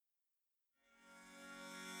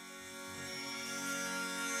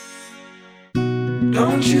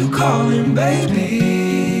Don't you call him baby.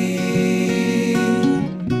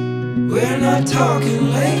 We're not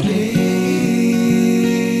talking lately.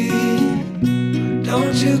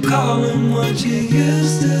 Don't you call him what you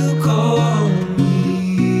used to call me.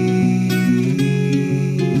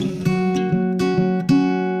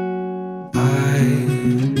 I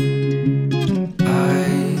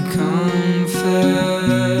confess,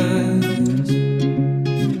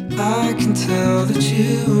 I can tell that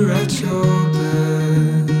you were at your best.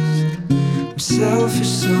 I'm selfish,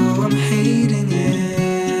 so I'm hating it.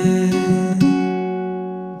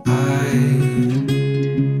 I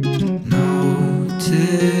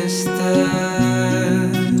noticed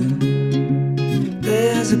that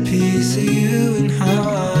there's a piece of you in how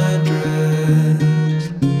I dress.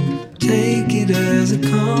 Take it as a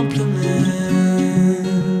compliment.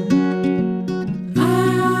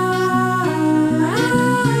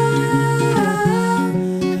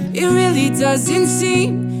 It really doesn't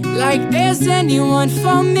seem like there's anyone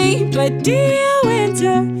for me. But dear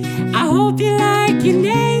winter, I hope you like your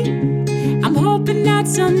name. I'm hoping that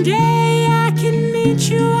someday I can meet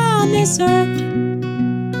you on this earth.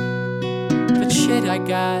 But shit, I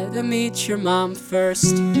gotta meet your mom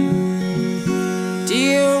first.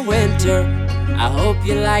 Dear winter, I hope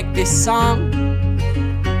you like this song.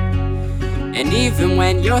 And even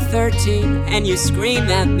when you're 13 and you scream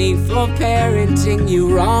at me for parenting you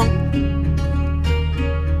wrong,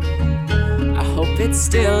 I hope it's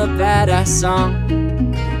still a badass song.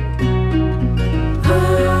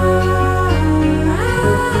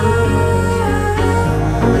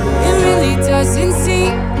 It really doesn't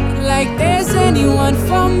seem like there's anyone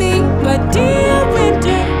for me. But dear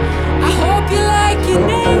winter, I hope you like your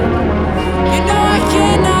name. You know I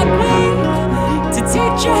cannot wait to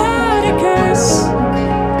teach you how to curse.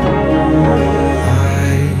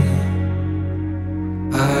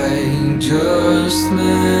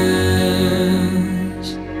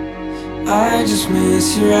 I just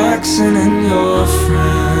miss your accent and your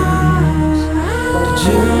friends.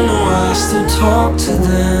 Did you know I still talk to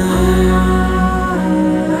them?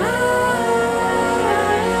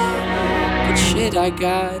 But shit, I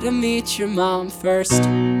gotta meet your mom first.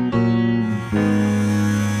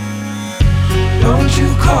 Don't you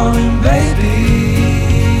call him baby.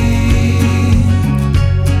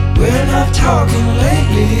 We're not talking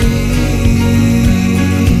lately.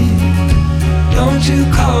 Don't you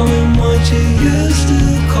call him what you used to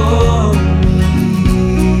call me.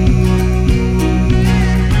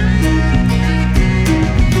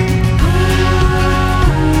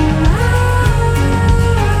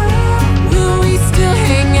 Will we still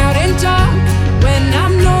hang out and talk when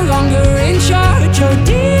I'm no longer in charge? Oh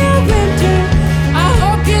dear winter, I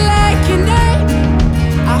hope you like your name.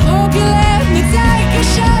 I hope you let me take a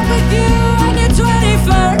shot with you on your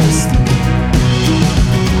 21st.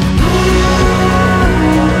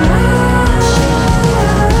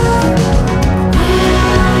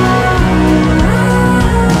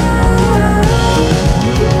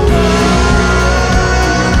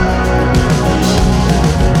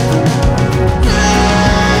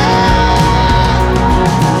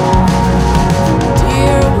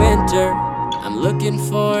 I'm looking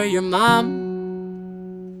for your mom.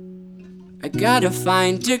 I gotta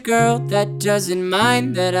find a girl that doesn't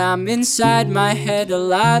mind that I'm inside my head a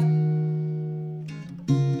lot.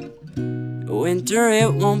 Winter,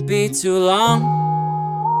 it won't be too long.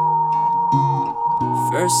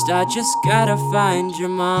 First, I just gotta find your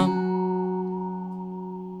mom.